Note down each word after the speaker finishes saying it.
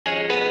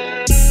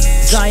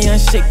Zion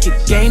shit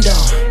get gained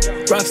on.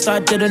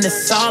 Rockstar did an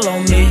assault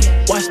on me.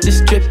 Watch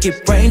this drip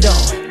get rained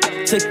on.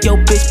 Took your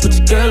bitch, put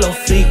your girl on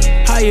fleek.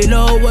 How you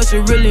know what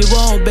you really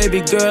want,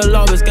 baby girl?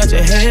 Always got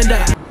your hand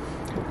out.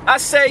 I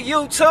say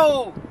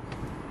YouTube.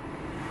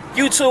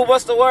 YouTube,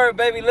 what's the word,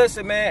 baby?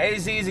 Listen, man,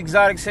 AZ's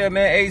Exotics here,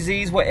 man.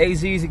 AZ's with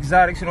AZ's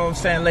Exotics, you know what I'm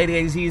saying? Lady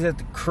AZ's at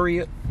the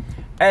crib.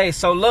 Hey,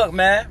 so look,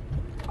 man.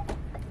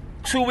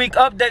 2-week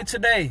update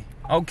today.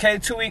 Okay,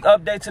 2-week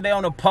update today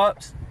on the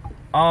pups.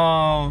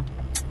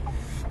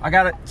 I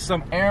got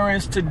some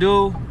errands to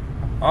do.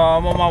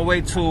 I'm on my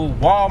way to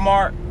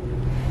Walmart.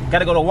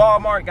 Gotta go to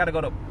Walmart, gotta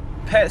go to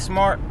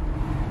PetSmart.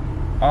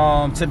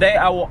 Today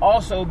I will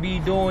also be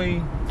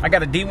doing, I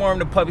gotta deworm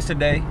the puppies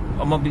today.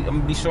 I'm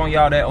gonna be showing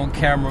y'all that on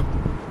camera.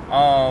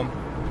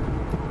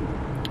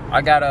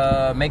 I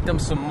gotta make them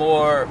some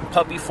more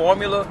puppy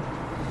formula.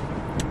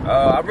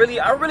 I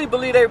really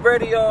believe they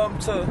ready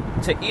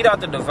to eat out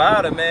the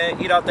divider,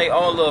 man. Eat out their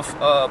own little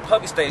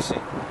puppy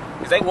station.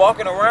 Cause they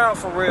walking around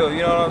for real,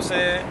 you know what I'm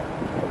saying?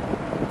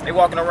 They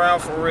walking around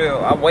for real.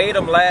 I weighed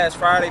them last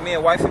Friday. Me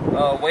and wifey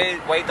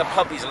weighed the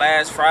puppies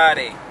last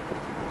Friday.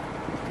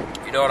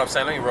 You know what I'm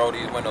saying? Let me roll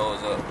these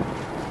windows up.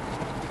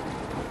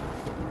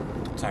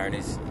 Turn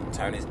this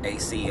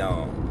AC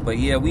on. But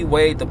yeah, we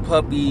weighed the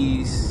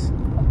puppies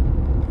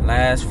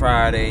last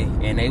Friday,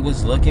 and they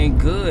was looking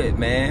good,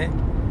 man.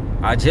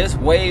 I just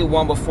weighed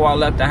one before I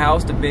left the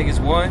house, the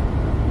biggest one,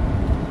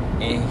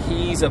 and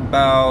he's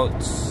about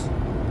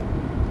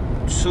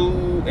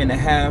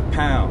 2.5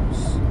 pounds.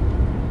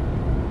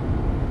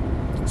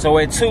 So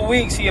in 2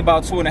 weeks, he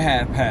about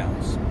 2.5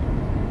 pounds.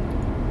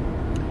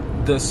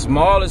 The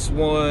smallest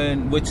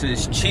one, which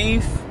is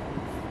Chief,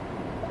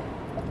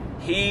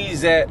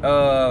 he's at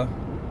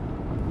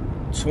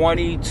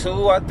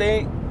 22, I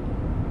think.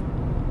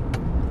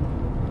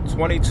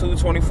 22,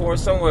 24,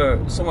 somewhere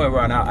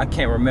around now. I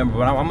can't remember,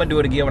 but I'm gonna do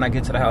it again when I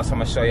get to the house. I'm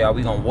gonna show y'all.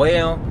 We gonna weigh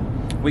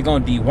them. We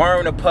gonna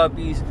deworm the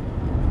puppies.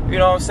 You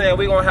know what I'm saying?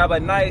 We gonna have a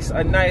nice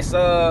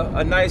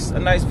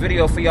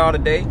video for y'all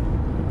today.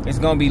 It's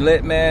gonna be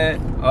lit, man.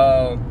 You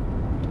know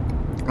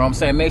what I'm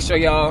saying? Make sure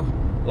y'all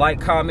like,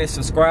 comment,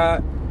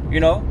 subscribe. You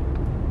know,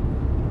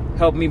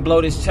 help me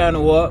blow this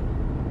channel up.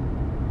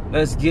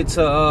 Let's get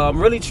to, I'm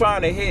really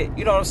trying to hit,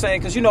 you know what I'm saying?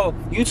 Because, you know,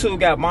 YouTube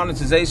got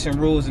monetization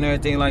rules and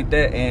everything like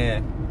that.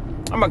 And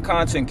I'm a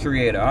content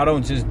creator. I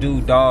don't just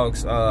do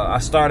dogs. I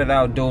started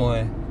out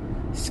doing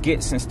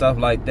skits and stuff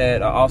like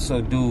that. I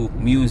also do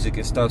music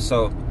and stuff.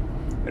 So,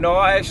 you know,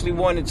 I actually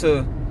wanted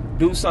to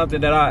do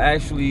something that I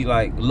actually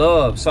like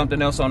love,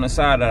 something else on the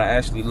side that I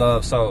actually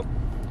love. So,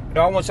 you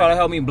know, I want y'all to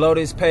help me blow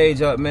this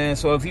page up, man.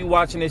 So if you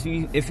watching this,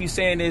 if you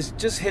saying this,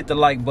 just hit the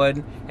like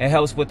button. It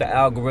helps with the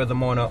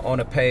algorithm on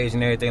the page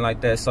and everything like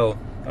that. So, you know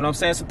what I'm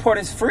saying? Support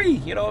is free.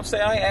 You know what I'm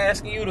saying? I ain't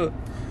asking you to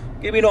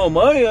give me no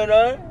money or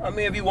nothing. I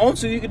mean, if you want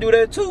to, you can do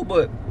that too.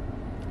 But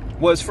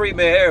what's free,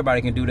 man,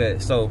 everybody can do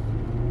that. So,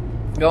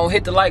 don't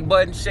hit the like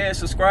button, share,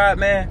 subscribe,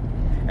 man.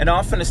 And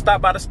I'm finna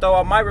stop by the store.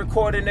 I might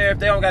record in there. If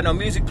they don't got no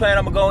music playing,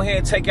 I'm gonna go ahead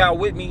and take y'all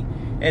with me.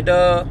 And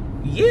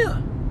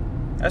yeah,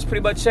 that's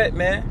pretty much it,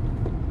 man.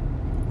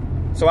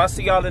 So I'll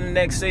see y'all in the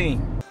next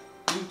scene.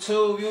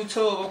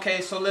 YouTube.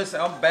 Okay, so listen,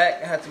 I'm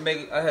back. I had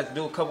to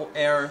do a couple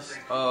errands.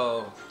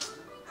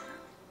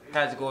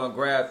 Had to go and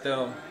grab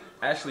them.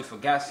 I actually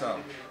forgot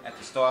something at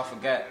the store. I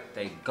forgot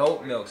they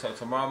goat milk. So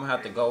tomorrow I'm gonna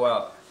have to go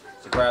out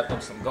to grab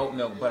them some goat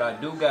milk. But I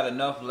do got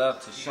enough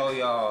left to show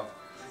y'all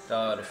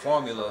the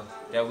formula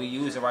that we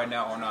using right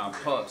now on our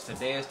pups.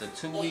 Today is the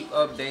 2-week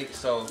update.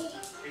 So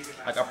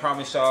like I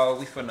promised y'all,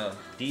 we finna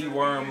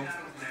deworm them.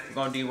 We're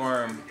gonna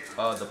deworm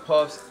the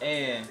pups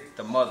and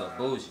the mother,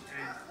 Bougie.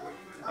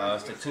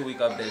 It's the 2-week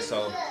update,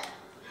 so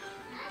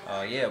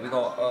yeah, we're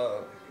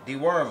gonna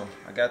deworm them.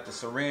 I got the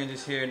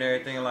syringes here and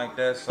everything like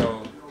that,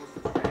 so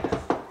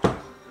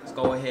let's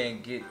go ahead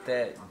and get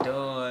that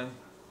done.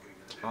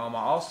 I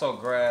also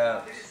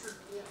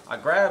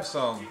grabbed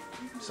some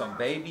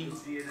baby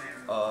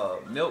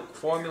milk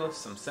formula,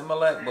 some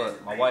Similac,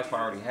 but my wife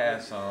already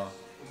has some.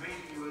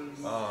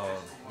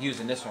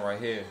 Using this one right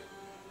here.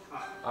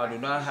 I do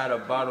not have a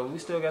bottle. We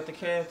still got the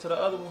can to the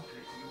other one.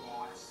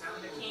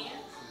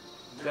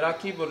 Did I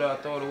keep it or did I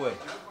throw it away?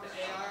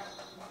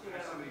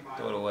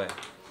 Throw it away.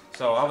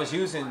 So I was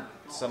using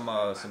some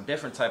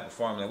different type of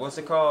formula. What's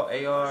it called?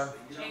 AR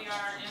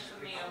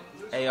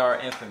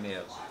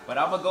Infamil. But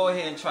I'm gonna go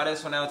ahead and try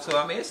this one out too.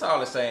 I mean, it's all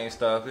the same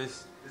stuff.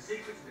 It's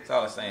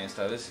all the same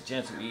stuff. It's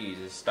gentle ease.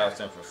 It stops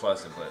them from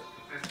fussing, but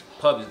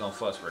puppy's gonna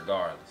fuss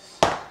regardless.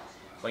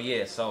 But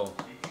yeah, so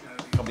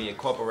gonna be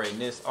incorporating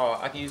this. Oh,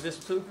 I can use this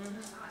too?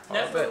 Mm-hmm.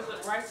 That's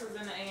what rice was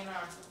in the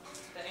A&R.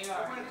 The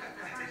AR.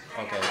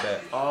 Okay,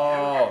 bet.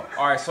 Oh,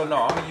 alright, so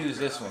no, I'm gonna use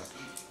this one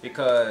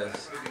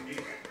because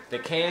the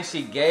can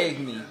she gave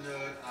me,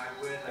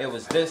 it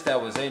was this that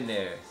was in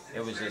there.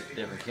 It was just a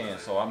different can.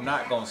 So I'm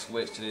not gonna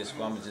switch to this. I'm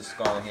gonna just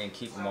go ahead and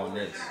keep them on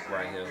this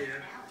right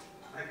here.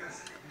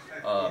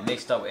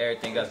 Mixed up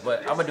everything else,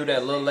 but I'm gonna do that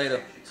a little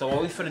later. So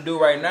what we finna do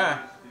right now,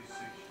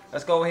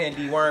 let's go ahead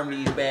and deworm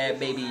these bad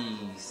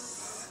babies.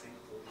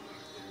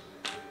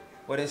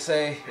 what it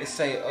say? It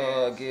say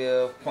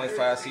give 0.5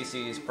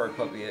 cc's per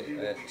puppy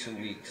at 2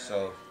 weeks.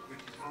 So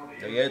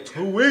yeah,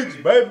 2 weeks,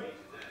 baby.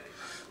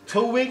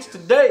 2 weeks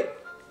today.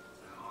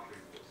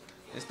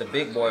 It's the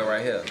big boy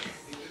right here.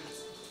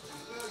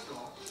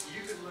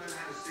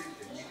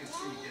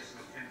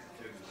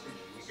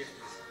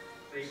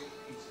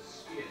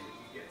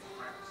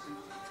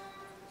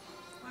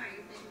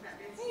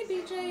 Hey,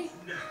 BJ.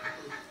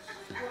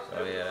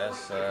 So yeah,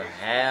 that's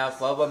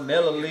half of a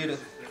milliliter.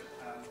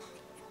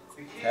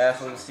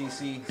 Half of a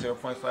cc,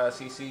 0.5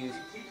 cc's.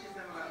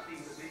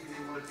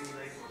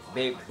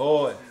 Big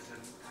boy.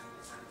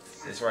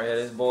 This right here,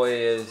 this boy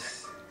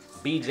is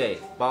BJ,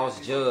 Boss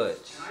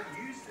Judge.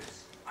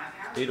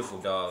 Beautiful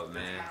dog,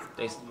 man.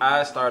 They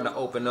eyes starting to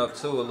open up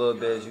too a little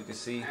bit, as you can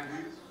see.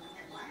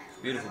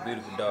 Beautiful,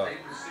 beautiful dog.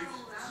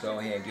 Go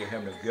ahead and get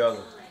him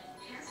together.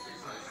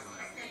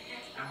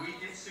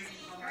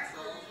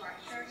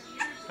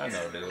 I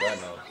know, dude. I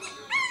know.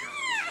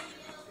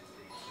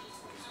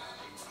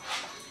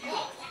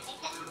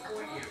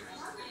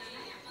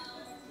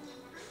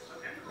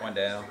 One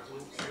down.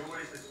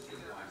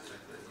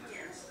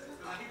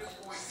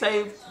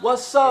 Say,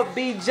 what's up,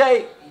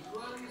 BJ?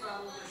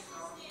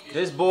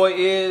 This boy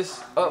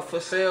is up for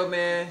sale,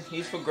 man.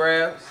 He's for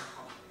grabs.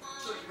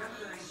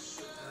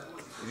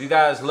 If you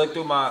guys look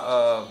through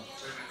my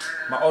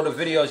my older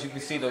videos, you can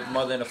see the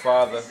mother and the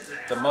father.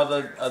 The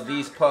mother of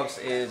these pups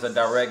is a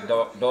direct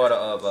daughter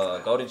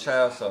of Golden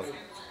Child. So,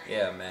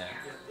 yeah, man.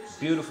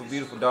 Beautiful,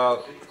 beautiful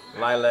dog.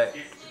 Lilac.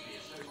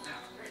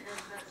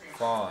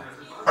 Fawn.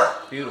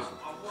 Beautiful.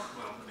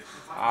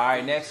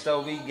 Alright, next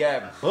up we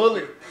got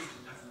Bullet.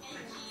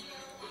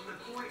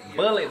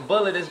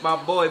 Bullet is my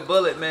boy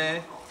Bullet,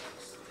 man.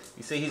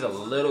 You see he's a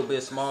little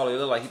bit smaller. He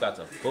look like he about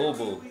to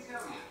boo-boo.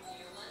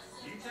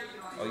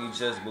 Oh, you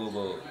just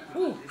boo-boo.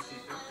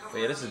 But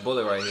yeah, this is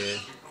Bullet right here.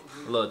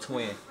 A little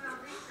twin.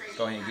 Let's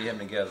go ahead and get him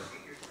together.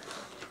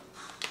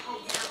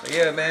 But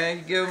yeah, man,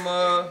 you give him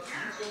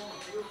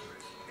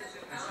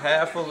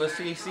half of a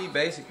cc,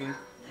 basically.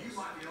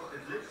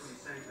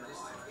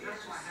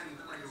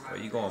 Where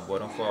you going, boy?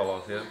 Don't fall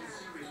off here.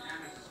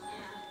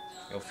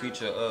 Your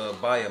future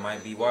buyer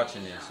might be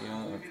watching this. You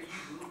know,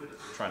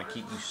 trying to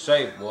keep you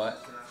safe, boy.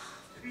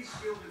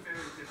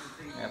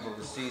 Half of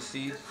a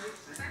cc.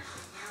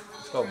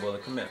 Let's go,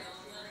 Bullet. Come here.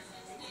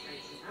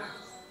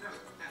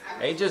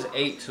 They just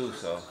ate too,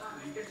 so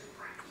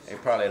they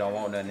probably don't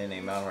want nothing in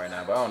their mouth right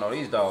now. But I don't know.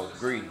 These dogs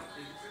greedy.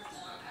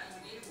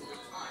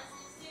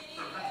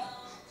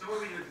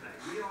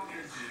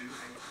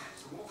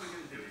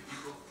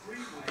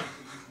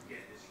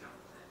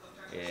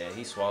 Yeah,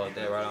 he swallowed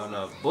that right on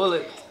up.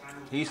 Bullet,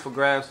 he's for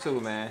grabs too,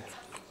 man.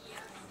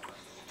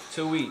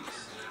 2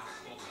 weeks.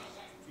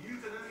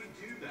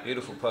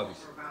 Beautiful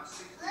puppies.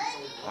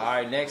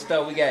 Alright, next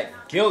up we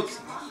got Girth.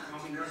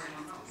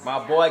 My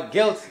boy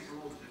Girth.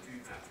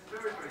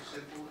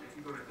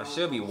 I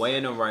should be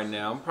weighing him right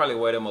now. I'm probably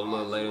weighing him a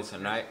little later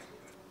tonight.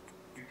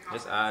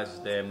 His eyes is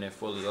damn near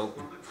fully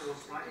open.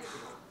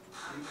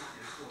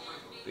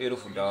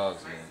 Beautiful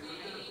dogs, man.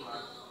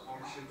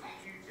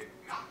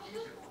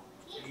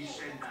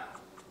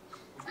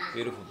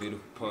 Beautiful,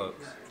 beautiful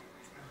pups.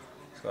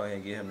 Let's go ahead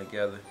and get him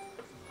together.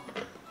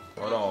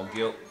 Hold on,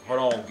 Girth.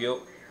 Hold on,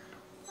 Girth.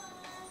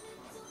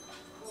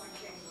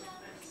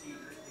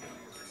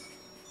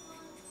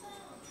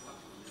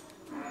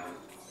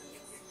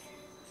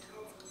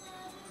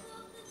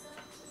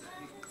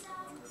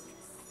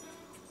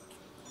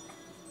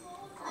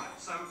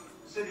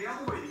 So the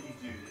other way that you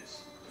do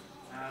this,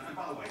 and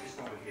by the way, just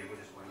while we're here, we'll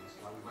just wait this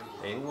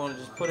way. Hey, we want to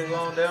just put it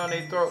on down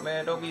their throat,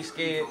 man. Don't be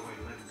scared.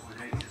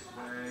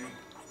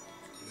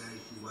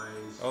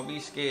 Don't be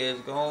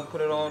scared. Go on,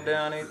 put it on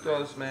down their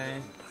throats,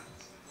 man.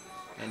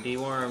 And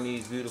deworm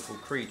these beautiful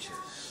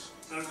creatures.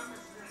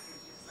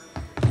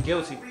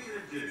 Guilty.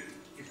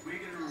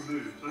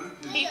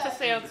 He's for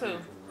sale too.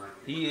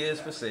 He is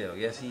for sale.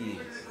 Yes, he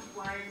is.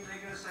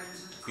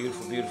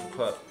 Beautiful, beautiful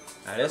pup.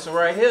 Now this one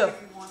right here.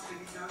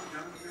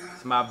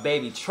 It's my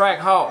baby Track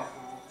Hawk.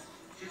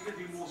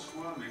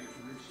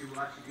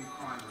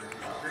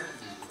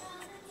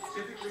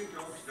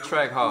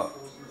 Track Hawk.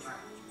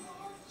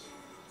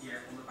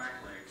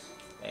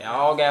 They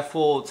all got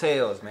full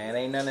tails, man.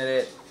 Ain't none of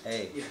that.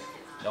 Hey,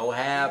 no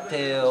half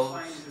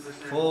tails,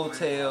 full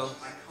tails.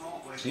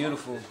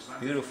 Beautiful,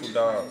 beautiful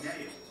dog.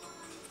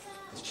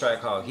 It's Track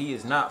Hawk. He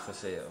is not for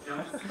sale.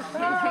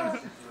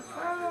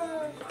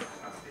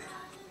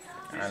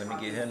 Alright, let me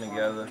get him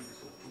together.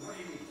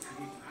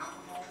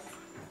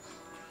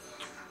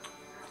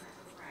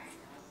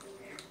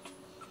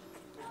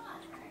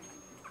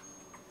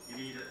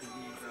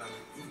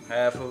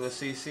 Half of a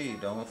cc,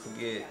 don't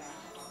forget.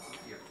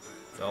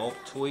 Don't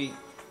tweet.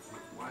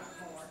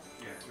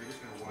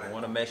 I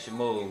want to mess your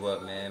move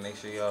up, man. Make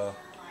sure y'all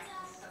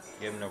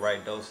give him the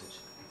right dosage.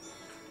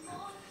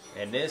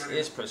 And this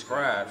is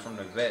prescribed from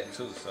the vet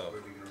too, so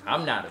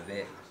I'm not a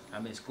vet.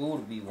 I'm in school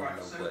to be one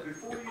though, but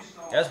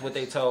that's what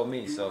they told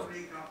me, so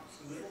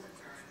you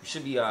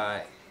should be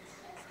alright.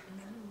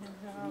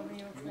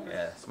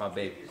 Yeah, it's my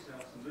baby.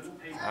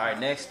 Alright,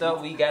 next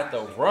up we got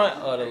the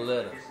runt of the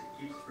litter.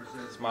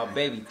 It's my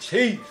baby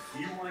Chief.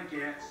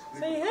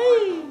 Say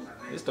hey.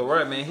 It's the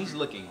runt, man. He's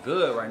looking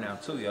good right now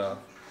too, y'all.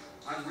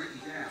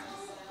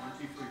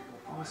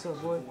 What's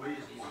up, boy?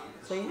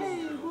 Say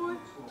hey, boy.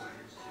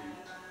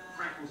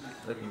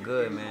 Looking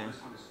good, man.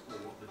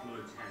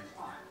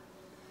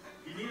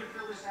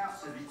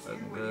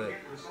 Looking good.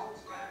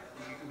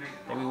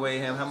 Let me weigh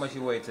him. How much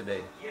you weigh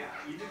today?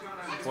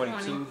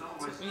 22?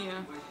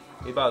 Yeah.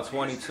 He's about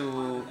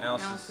 22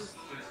 ounces.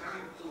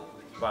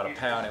 About a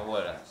pound and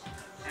what?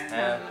 Half?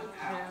 Yeah.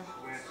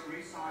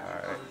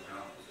 Alright.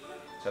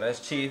 So that's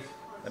Chief.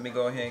 Let me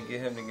go ahead and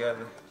get him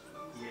together.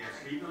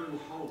 Yes, even a little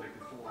hole they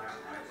can fall out, right?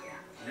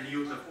 And then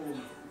you have to fall,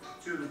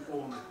 two of them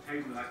fall on the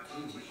table like,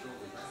 which dog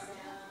was that?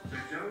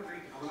 So don't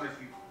think, otherwise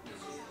you.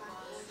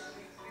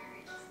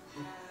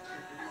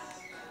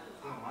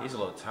 He's a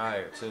little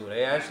tired too.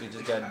 They actually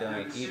just got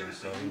done eating,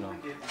 so you know.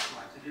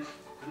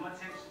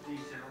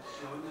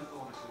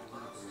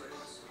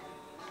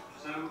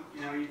 So,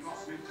 you know, you've got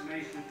some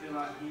information to fill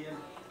out here.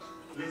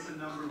 Listen,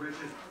 number,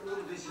 register. All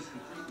of this is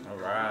completely.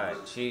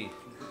 Alright, Chief.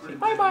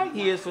 Bye bye.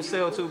 He is for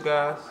sale too,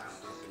 guys.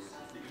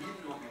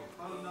 You've got your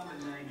phone number,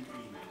 name, and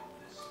email on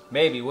this.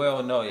 Maybe. We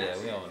don't know yet.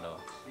 We don't know.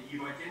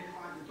 You've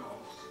identified the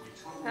dogs. You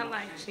told I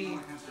like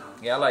Chief.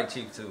 Yeah, I like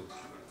Chief too.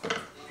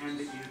 And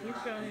that You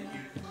go ahead.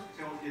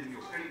 told them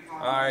your credit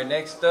card. Alright,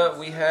 next up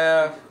we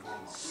have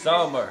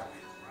Summer.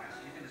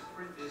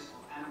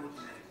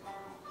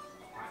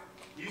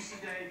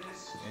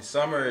 And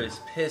Summer is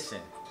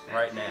pissing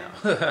right now.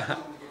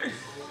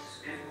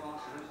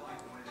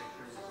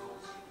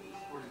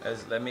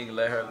 Let me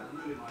let her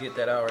get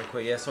that out right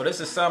quick. Yeah, so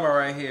this is Summer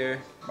right here.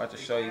 I'm about to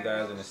show you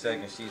guys in a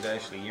second. She's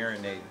actually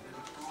urinating.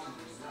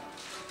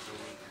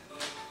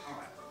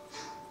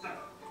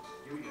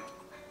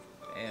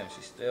 Damn,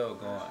 she's still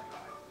going.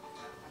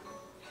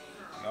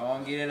 Go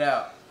on, get it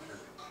out.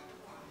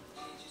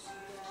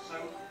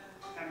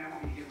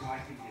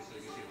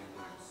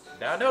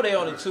 Now, I know they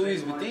on the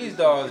tweets, but these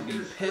dogs be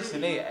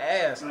pissing their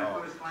ass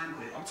off.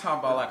 I'm talking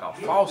about like a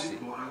faucet.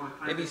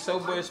 They be so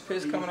much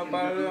piss coming up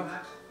out of them.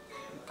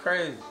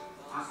 Crazy.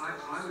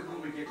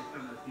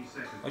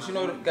 But you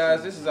know,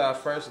 guys, this is our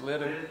first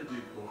litter.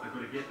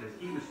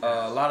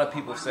 A lot of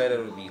people said it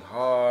would be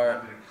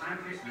hard.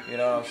 You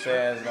know what I'm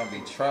saying? It's gonna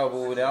be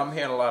trouble. I'm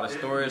hearing a lot of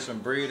stories from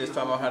breeders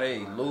talking about how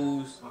they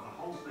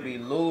be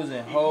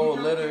losing whole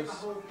litters.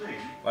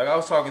 Like I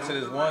was talking to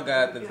this one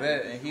guy at the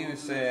vet, and he was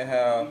saying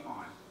how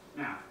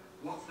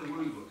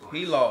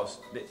he lost.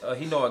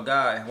 He know a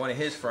guy, one of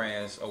his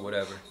friends or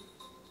whatever.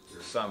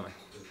 Summer.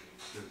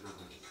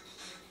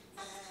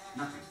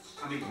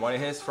 One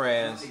of his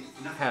friends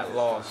had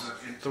lost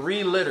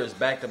 3 litters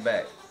back to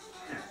back.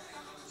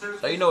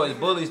 So you know, as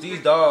bullies,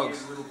 these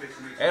dogs,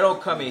 they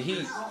don't come in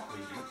heat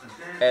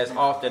as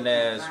often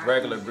as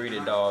regular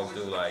breeded dogs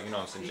do. Like, you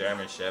know, some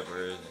German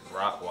Shepherds and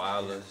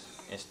Rottweilers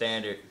and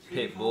standard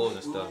pit bulls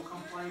and stuff.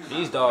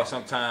 These dogs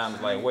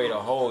sometimes like wait a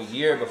whole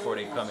year before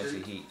they come into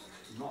heat.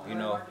 You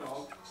know,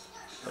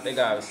 but they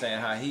guy was saying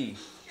how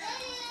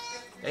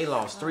they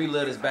lost 3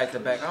 litters back to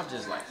back. I'm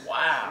just like,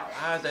 wow,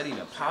 how is that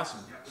even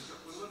possible?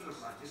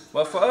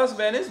 But for us,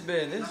 man, it's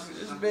been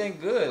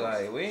good.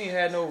 Like, we ain't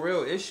had no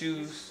real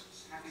issues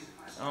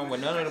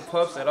with none of the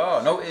pups at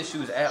all. No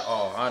issues at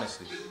all,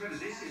 honestly.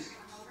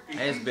 And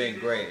it's been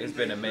great. It's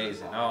been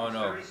amazing. I don't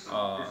know.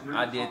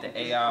 I did the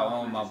AI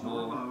on my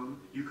bull.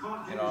 You know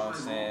what I'm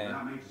saying?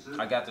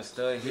 I got the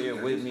stud here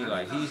with me.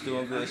 Like, he's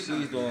doing good.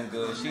 She's doing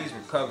good. She's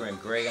recovering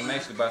great. I'm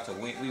actually about to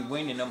we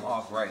weaning them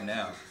off right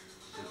now.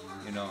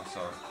 You know,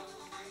 so.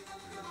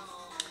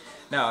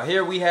 Now,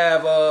 here we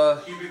have,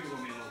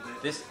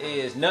 this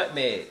is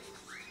Nutmeg.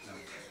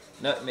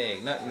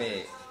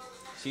 Nutmeg.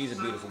 She's a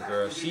beautiful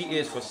girl. She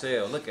is for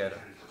sale. Look at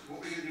her.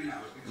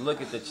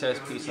 Look at the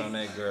chest piece on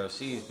that girl.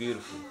 She's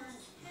beautiful.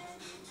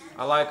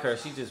 I like her.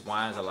 She just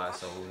whines a lot,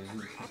 so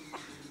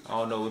I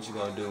don't know what you're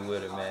going to do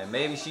with her, man.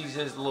 Maybe she's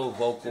just a little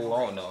vocal.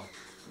 I don't know.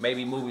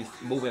 Maybe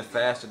moving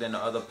faster than the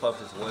other pups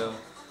as well.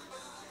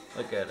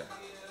 Look at her.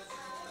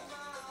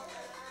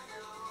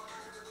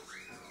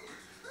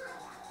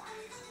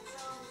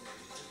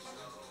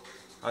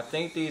 I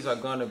think these are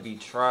gonna be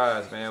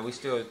tries, man. We're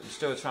still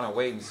trying to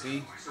wait and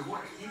see.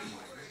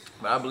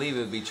 But I believe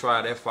it'll be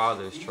try. Their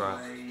father is try.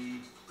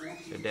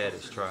 Their dad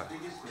is try.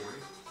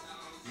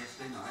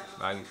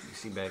 Like you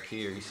see back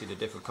here, you see the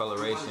different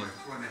coloration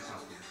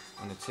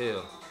on the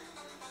tail.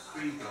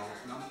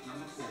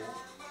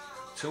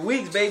 2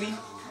 weeks, baby.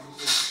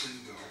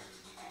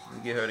 Let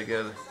me get her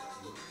together.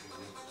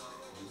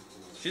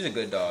 She's a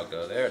good dog,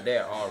 though.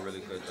 They're all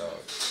really good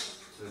dogs.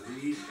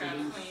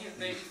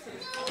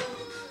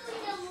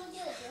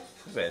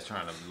 This man's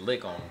trying to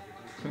lick on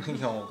him. He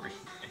hungry.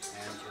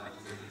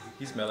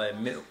 He smell that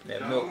milk.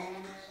 That milk.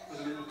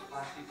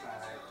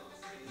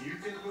 You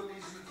can put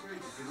these in the fridge.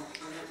 If you're not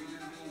sure what you're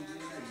going to do on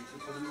DNA, you can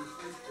put them in the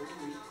fridge for a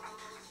week.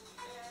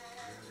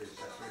 That's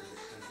very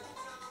simple.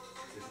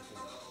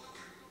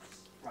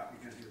 Right,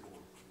 we're going to do the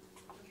board.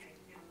 Okay,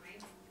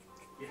 weight?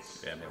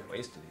 Yes. Damn, they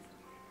wasted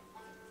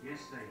it.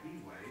 Yesterday he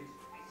weighed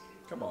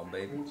Come on,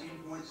 baby. 14.7.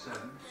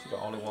 She's the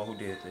only one who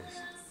did this.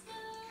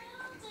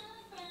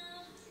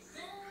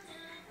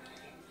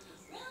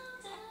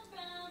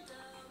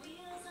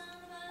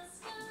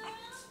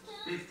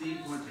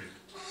 15.2.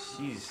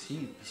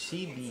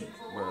 She be,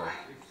 bro.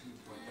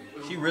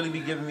 She really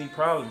be giving me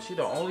problems. She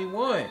the only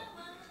one.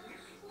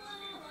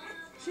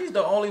 She's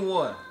the only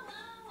one.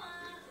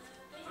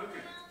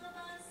 Okay.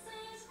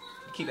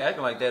 You keep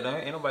acting like that, though.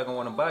 Ain't nobody gonna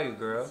want to buy you,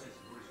 girl.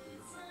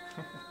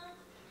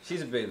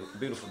 She's a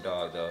beautiful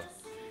dog, though.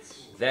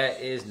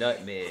 That is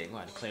Nutmeg. I'm gonna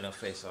have to clean her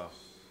face off.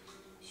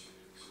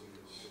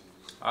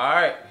 All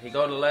right, here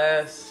go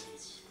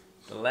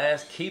the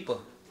last keeper.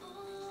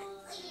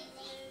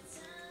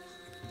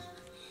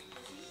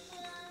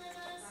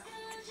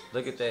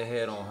 Look at that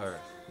head on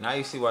her. Now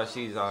you see why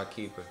she's our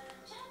keeper.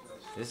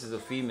 This is a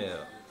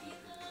female.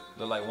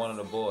 Look like one of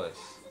the boys.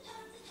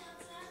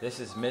 This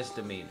is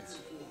Misdemeanor.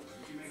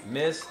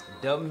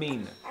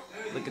 Misdemeanor.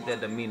 Look at that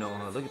demeanor on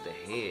her. Look at the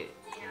head.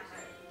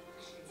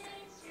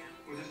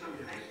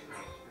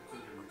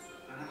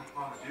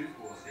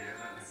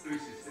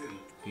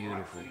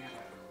 Beautiful.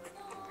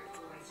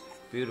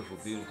 Beautiful,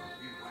 beautiful.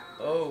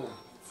 Oh.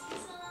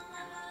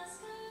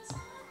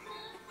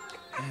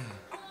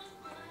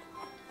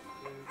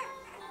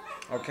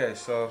 Okay,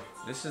 so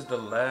this is the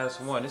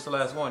last one. This is the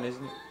last one,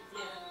 isn't it?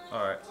 Yeah.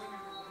 Alright.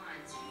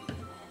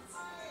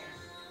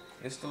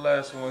 It's the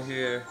last one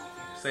here.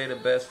 Say the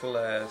best for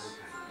last.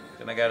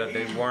 Then I gotta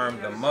deworm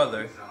the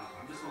mother.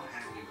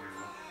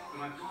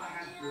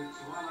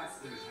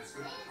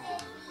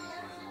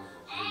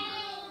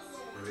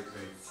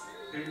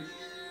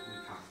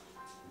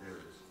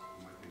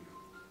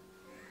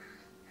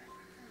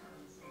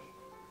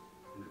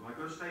 I've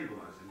got to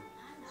stabilise him.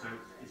 So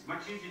it's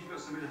much easier if you've got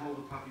somebody to hold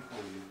the puppy for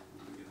you.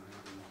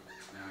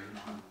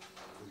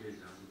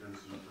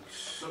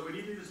 So when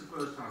you do this the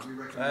first time, we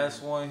recommend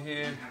last one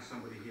here. Have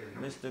somebody here.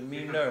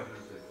 Misdemeanor.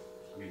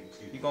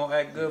 You gonna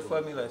act good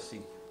for me? Let's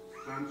see.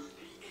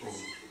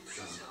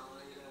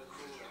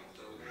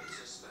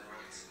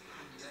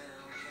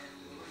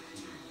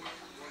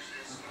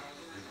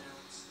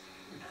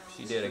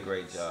 She did a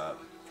great job.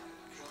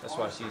 That's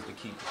why she's the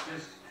keeper.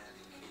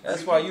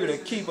 That's why you the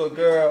keeper,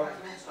 girl.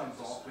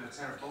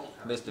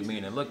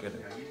 Misdemeanor, look at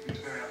her.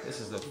 This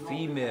is a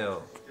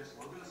female.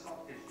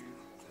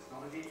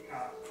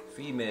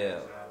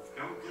 Female.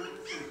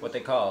 What they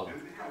call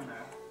them?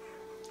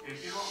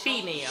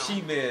 Female.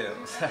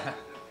 Females.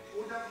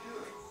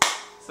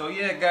 So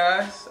yeah,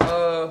 guys.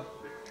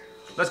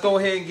 Let's go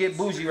ahead and get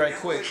bougie right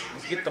quick.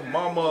 Let's get the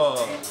mama.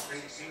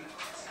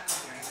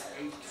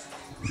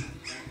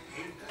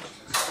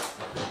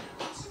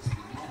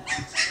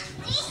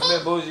 Come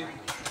here, bougie.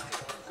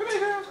 Come here,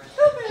 girl.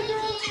 Come here,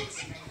 girl.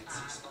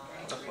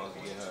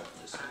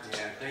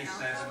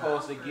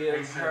 Supposed to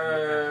give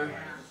her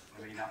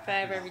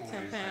 5 every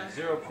 10 pounds.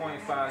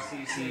 0.5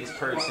 cc's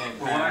per 10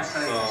 pounds.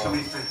 So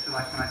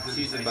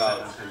she's about,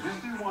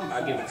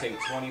 I give or take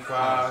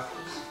 25.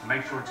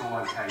 Make sure it's all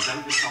okay.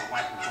 Don't just start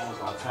wiping balls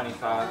off.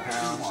 25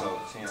 pounds. So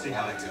see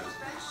how that goes.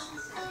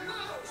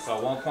 So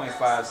 1.5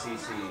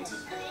 cc's.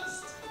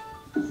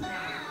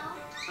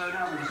 So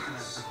now we're just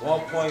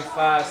going to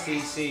 1.5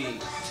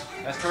 cc's.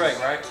 That's correct,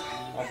 right?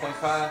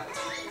 1.5?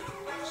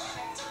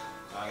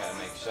 I gotta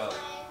make sure.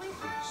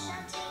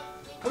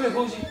 Come here,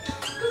 bougie.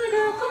 Come here,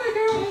 girl. Come here,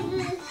 girl.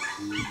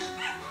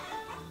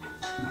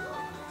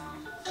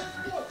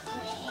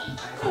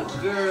 Good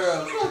girl.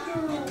 Good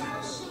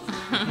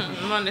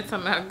girl. Monday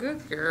talking about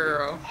good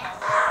girl.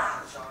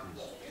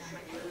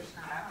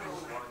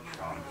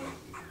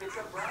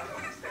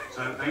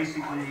 So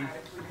basically,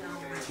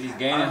 she's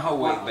gaining her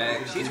weight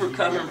back. She's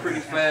recovering pretty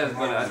fast,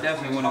 but I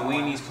definitely want to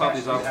wean these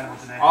puppies off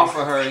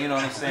of her, you know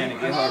what I'm saying, to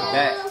get her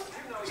back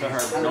to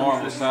her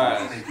normal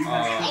size.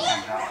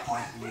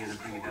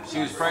 She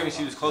was pregnant,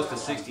 she was close to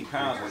 60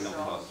 pounds with them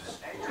puppies.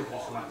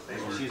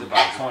 She's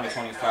about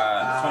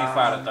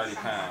 25 to 30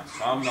 pounds.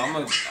 So I'm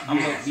gonna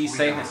be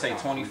safe and say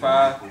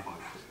 25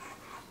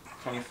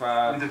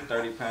 to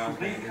 30 pounds.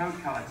 Maybe.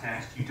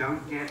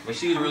 But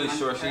she's really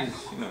short. She's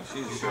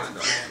a short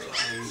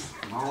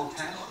dog.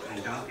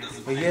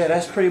 But yeah,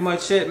 that's pretty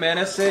much it, man.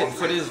 That's it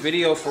for this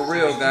video for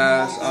real,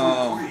 guys.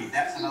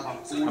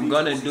 I'm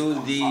gonna do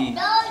the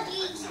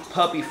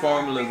puppy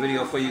formula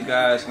video for you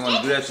guys. I'm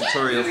gonna do that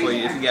tutorial for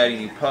you if you got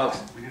any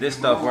pups. This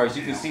stuff works.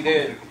 You can see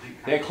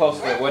they're close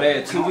to, well, they're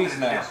at 2 weeks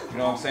now. You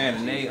know what I'm saying?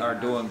 And they are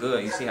doing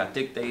good. You see how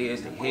thick they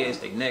is, their heads,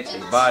 their necks,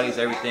 their bodies,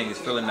 everything is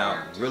filling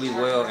out really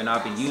well. And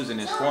I've been using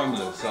this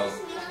formula. So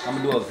I'm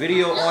gonna do a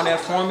video on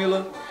that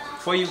formula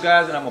for you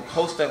guys, and I'm gonna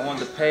post that on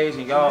the page.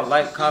 And y'all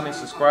like, comment,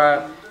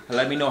 subscribe, and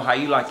let me know how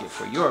you like it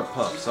for your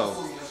pup. So, you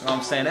know what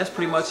I'm saying? That's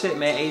pretty much it,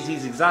 man.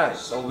 AZ's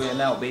Exotics. Over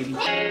and out, baby.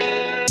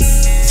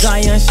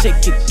 Zion shit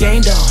get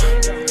gained on.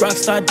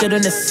 Rockstar did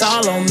an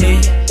assault on me.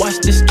 Watch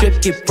this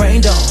drip get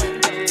brained on.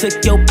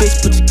 Took your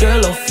bitch, put your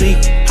girl on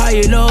fleek. How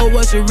you know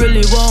what you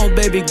really want,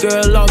 baby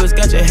girl? Always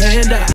got your hand out.